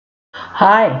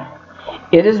Hi,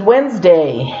 it is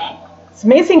Wednesday. It's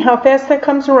amazing how fast that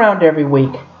comes around every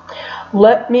week.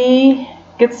 Let me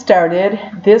get started.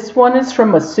 This one is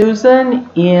from a Susan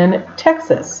in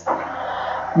Texas.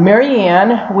 Mary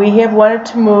Ann, we have wanted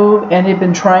to move and have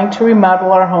been trying to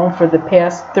remodel our home for the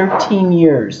past 13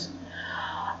 years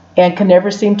and can never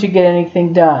seem to get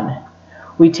anything done.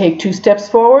 We take 2 steps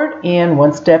forward and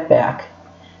 1 step back.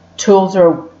 Tools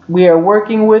we are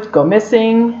working with go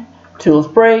missing. Tools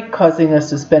break, causing us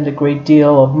to spend a great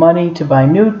deal of money to buy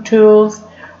new tools,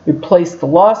 replace the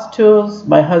lost tools.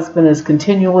 My husband is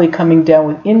continually coming down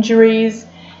with injuries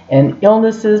and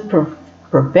illnesses,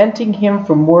 preventing him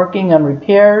from working on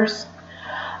repairs.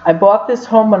 I bought this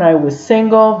home when I was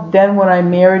single. Then when I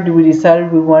married, we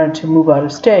decided we wanted to move out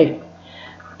of state.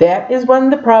 That is when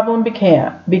the problem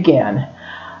began.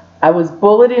 I was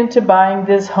bullied into buying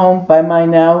this home by my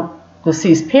now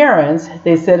deceased parents.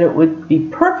 They said it would be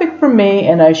perfect for me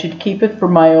and I should keep it for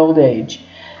my old age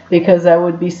because I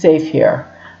would be safe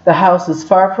here. The house is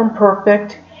far from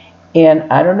perfect and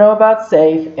I don't know about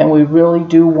safe, and we really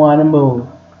do want to move.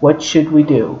 What should we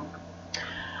do?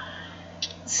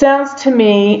 Sounds to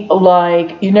me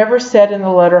like you never said in the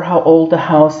letter how old the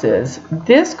house is.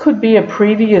 This could be a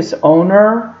previous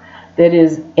owner that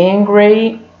is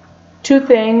angry. 2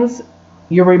 things: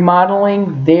 you're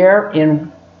remodeling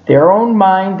in their own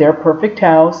mind, their perfect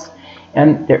house,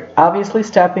 and they're obviously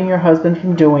stopping your husband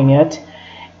from doing it.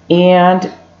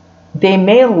 And they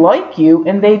may like you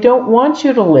and they don't want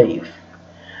you to leave.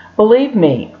 Believe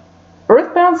me,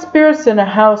 earthbound spirits in a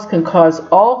house can cause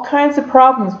all kinds of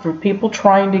problems for people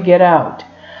trying to get out.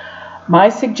 My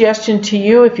suggestion to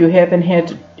you, if you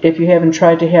haven't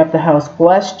tried to have the house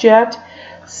blessed yet,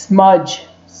 smudge,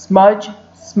 smudge,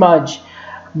 smudge.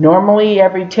 Normally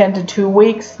every 10 to 2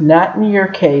 weeks, not in your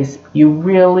case. You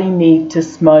really need to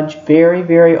smudge very,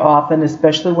 very often,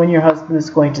 especially when your husband is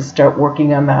going to start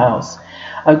working on the house.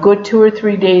 A good 2 or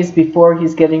 3 days before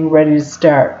he's getting ready to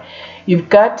start. You've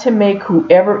got to make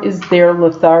whoever is there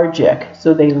lethargic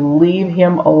so they leave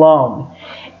him alone.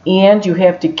 And you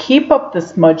have to keep up the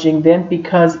smudging then,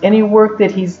 because any work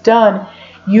that he's done,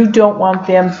 you don't want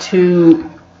them to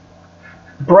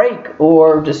break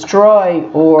or destroy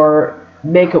or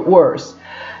make it worse.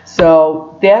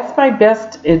 So that's my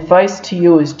best advice to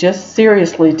you, is just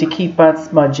seriously to keep on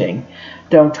smudging.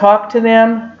 Don't talk to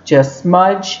them, just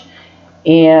smudge,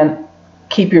 and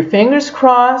keep your fingers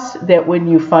crossed that when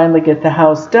you finally get the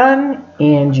house done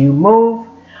and you move,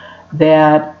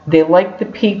 that they like the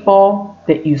people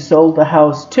that you sold the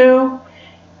house to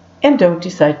and don't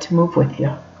decide to move with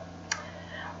you.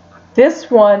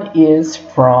 This one is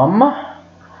from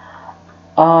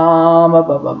let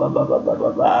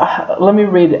me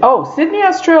read it. Oh, Sydney,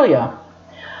 Australia.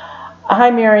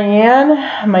 Hi, Mary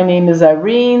Ann. My name is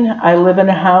Irene. I live in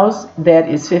a house that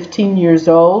is 15 years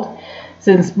old.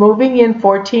 Since moving in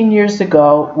 14 years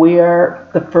ago, we are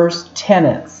the first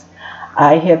tenants.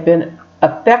 I have been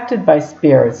affected by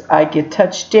spirits. I get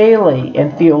touched daily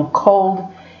and feel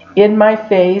cold in my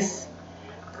face,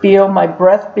 feel my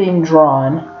breath being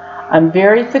drawn. I'm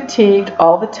very fatigued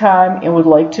all the time and would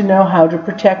like to know how to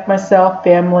protect myself,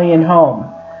 family, and home.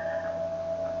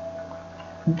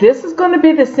 This is going to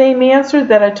be the same answer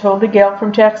that I told the gal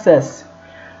from Texas.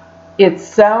 It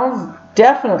sounds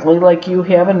definitely like you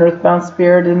have an earthbound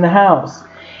spirit in the house.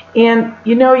 And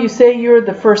you know, you say you're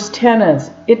the first tenants.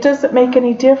 It doesn't make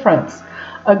any difference.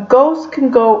 A ghost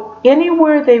can go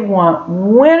anywhere they want,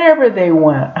 whenever they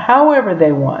want, however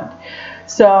they want.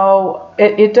 So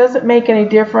it doesn't make any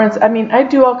difference. I mean, I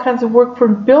do all kinds of work for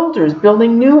builders,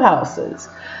 building new houses.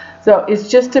 So it's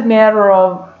just a matter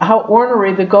of how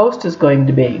ornery the ghost is going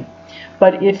to be.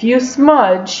 But if you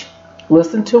smudge,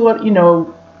 listen to what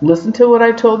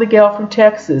I told the gal from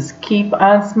Texas. Keep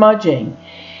on smudging.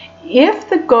 If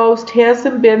the ghost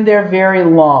hasn't been there very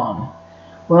long,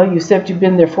 well, you said you've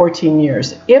been there 14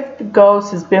 years. If the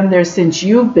ghost has been there since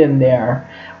you've been there,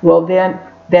 well then,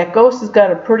 that ghost has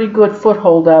got a pretty good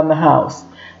foothold on the house.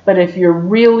 But if you're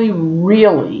really,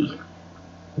 really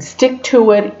stick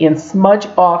to it and smudge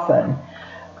often,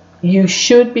 you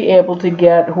should be able to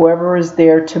get whoever is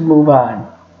there to move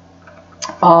on.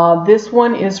 This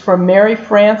one is from Mary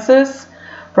Frances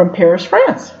from Paris,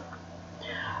 France.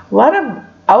 A lot of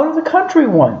out-of-the-country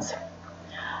ones.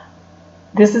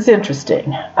 This is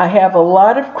interesting. I have a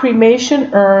lot of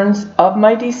cremation urns of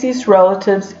my deceased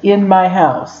relatives in my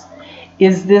house.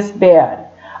 Is this bad?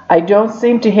 I don't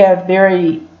seem to have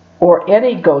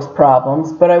any ghost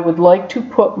problems, but I would like to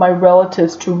put my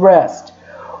relatives to rest.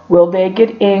 Will they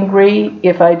get angry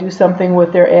if I do something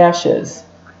with their ashes?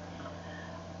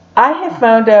 I have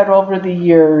found out over the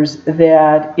years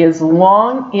that as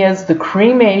long as the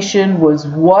cremation was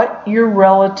what your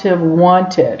relative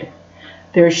wanted,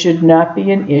 there should not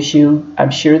be an issue.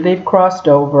 I'm sure they've crossed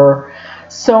over.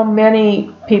 So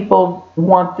many people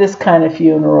want this kind of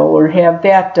funeral or have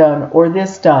that done or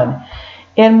this done.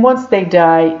 And once they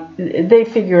die, they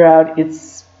figure out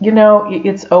it's,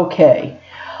 it's okay.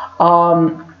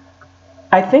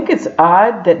 I think it's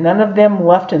odd that none of them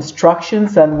left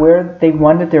instructions on where they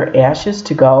wanted their ashes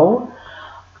to go.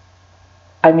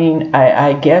 I mean,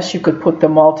 I guess you could put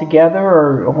them all together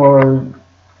or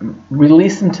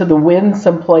release them to the wind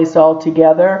someplace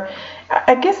altogether.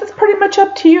 I guess it's pretty much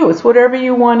up to you. It's whatever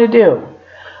you want to do.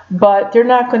 But they're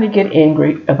not going to get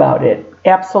angry about it.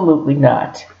 Absolutely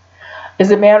not.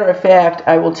 As a matter of fact,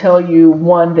 I will tell you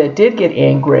one that did get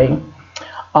angry.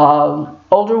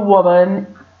 Older woman,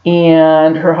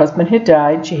 and her husband had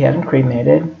died. She had him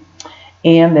cremated.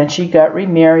 And then she got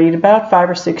remarried about 5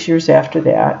 or 6 years after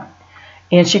that.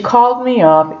 And she called me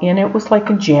up, and it was like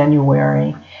in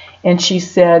January. And she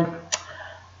said,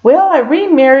 well, I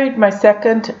remarried my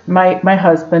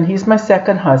husband. He's my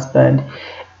second husband.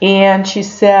 And she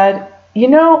said,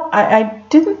 I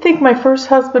didn't think my first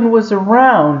husband was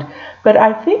around, but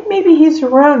I think maybe he's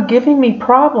around giving me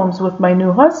problems with my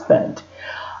new husband.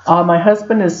 My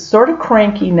husband is sort of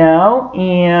cranky now,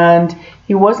 and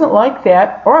he wasn't like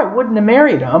that, or I wouldn't have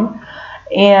married him.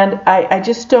 And I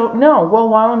just don't know. Well,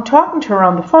 while I'm talking to her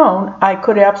on the phone, I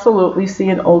could absolutely see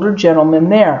an older gentleman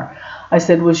there. I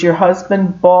said, was your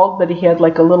husband bald, but he had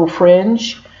like a little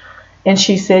fringe? And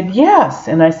she said, yes.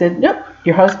 And I said, nope,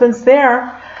 your husband's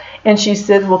there. And she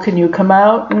said, well, can you come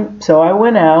out? And so I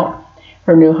went out.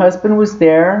 Her new husband was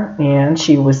there, and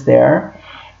she was there.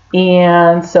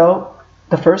 And so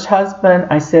the first husband,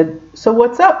 I said, so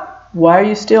what's up? Why are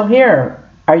you still here?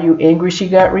 Are you angry she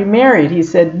got remarried? He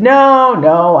said,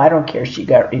 no, I don't care she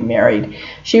got remarried.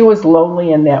 She was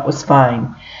lonely, and that was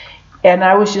fine. And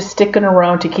I was just sticking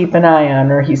around to keep an eye on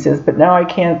her. He says, but now I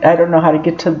don't know how to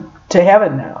get to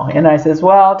heaven now. And I says,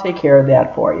 well, I'll take care of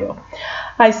that for you.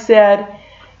 I said,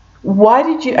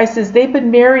 I says, they've been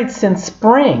married since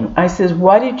spring. I says,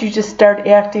 why did you just start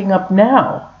acting up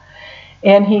now?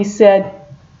 And he said,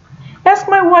 ask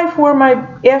my wife where my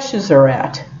ashes are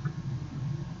at.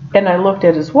 And I looked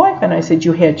at his wife and I said,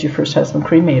 you had your first husband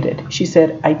cremated. She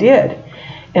said, I did.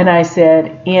 And I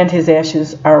said, and his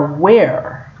ashes are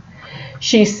where?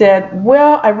 She said,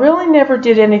 well, I really never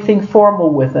did anything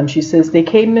formal with them. She says, they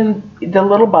came in the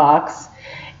little box,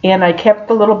 and I kept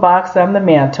the little box on the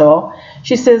mantle.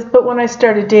 She says, but when I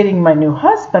started dating my new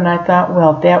husband, I thought,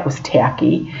 well, that was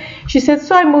tacky. She said,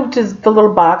 so I moved the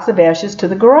little box of ashes to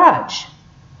the garage.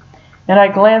 And I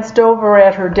glanced over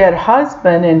at her dead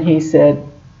husband, and he said,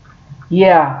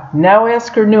 yeah, now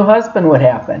ask her new husband what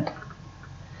happened.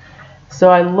 So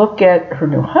I look at her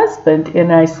new husband,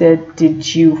 and I said,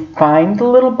 did you find the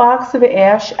little box of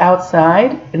ash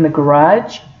outside in the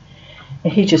garage?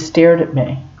 And he just stared at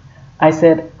me. I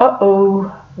said, uh-oh,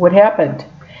 what happened?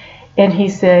 And he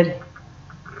said,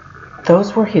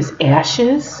 those were his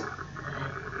ashes?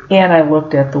 And I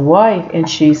looked at the wife, and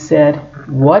she said,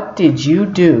 what did you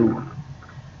do?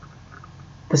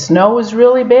 The snow was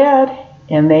really bad,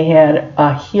 and they had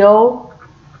a hill.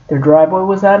 Their driveway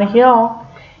was on a hill.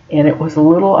 And it was a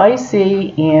little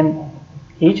icy, and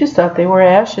he just thought they were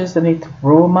ashes, and he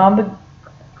threw them on the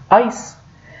ice.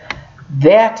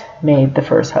 That made the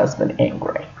first husband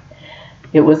angry.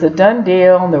 It was a done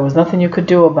deal, and there was nothing you could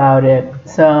do about it.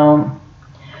 So,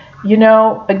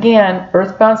 again,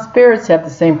 earthbound spirits have the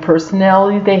same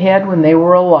personality they had when they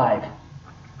were alive.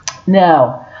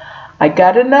 Now, I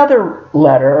got another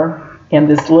letter, and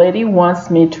this lady wants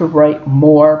me to write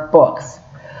more books.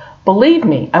 Believe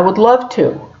me, I would love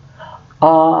to.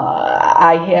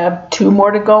 I have 2 more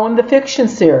to go in the fiction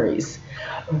series,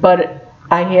 but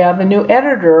I have a new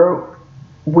editor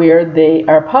where they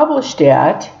are published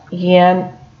at,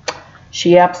 and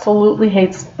she absolutely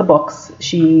hates the books.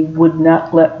 She would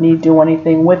not let me do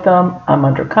anything with them. I'm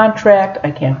under contract.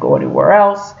 I can't go anywhere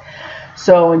else.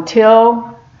 So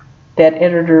until that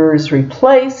editor is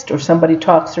replaced or somebody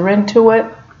talks her into it,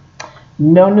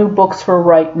 no new books for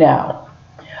right now.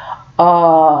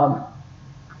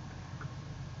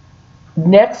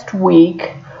 Next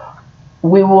week,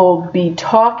 we will be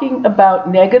talking about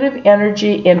negative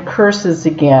energy and curses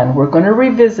again. We're going to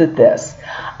revisit this.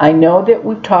 I know that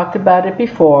we've talked about it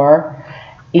before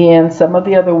in some of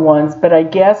the other ones, but I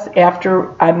guess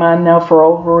after I'm on now for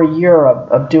over a year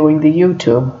of doing the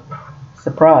YouTube,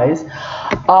 surprise,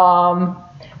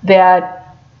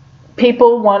 that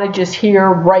people want to just hear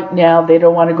right now. They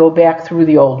don't want to go back through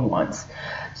the old ones.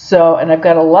 So, and I've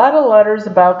got a lot of letters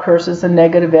about curses and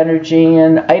negative energy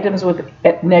and items with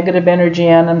negative energy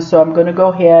on them, so I'm going to go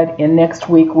ahead and next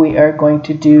week we are going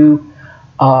to do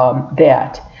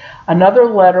that. Another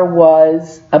letter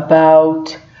was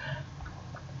about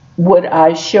would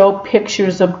I show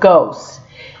pictures of ghosts.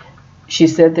 She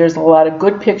said there's a lot of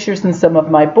good pictures in some of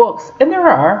my books, and there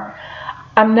are.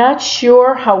 I'm not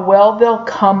sure how well they'll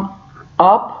come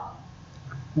up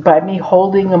by me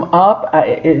holding them up.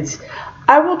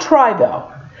 I will try though.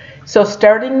 So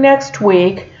starting next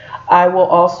week, I will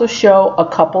also show a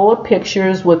couple of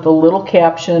pictures with a little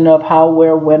caption of how,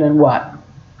 where, when, and what.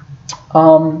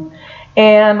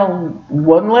 And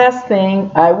one last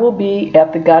thing, I will be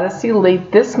at the Goddess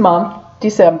Elite this month,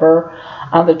 December,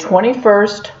 on the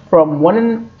 21st from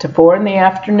 1 to 4 in the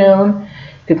afternoon.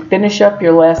 You can finish up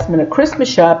your last minute Christmas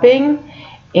shopping.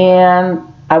 And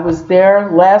I was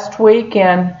there last week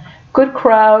and good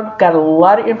crowd, got a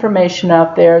lot of information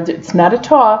out there. It's not a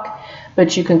talk,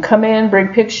 but you can come in,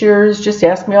 bring pictures, just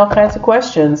ask me all kinds of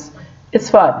questions. It's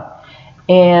fun.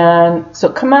 And so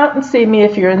come out and see me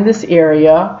if you're in this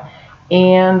area,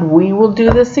 and we will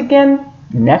do this again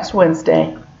next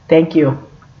Wednesday. Thank you.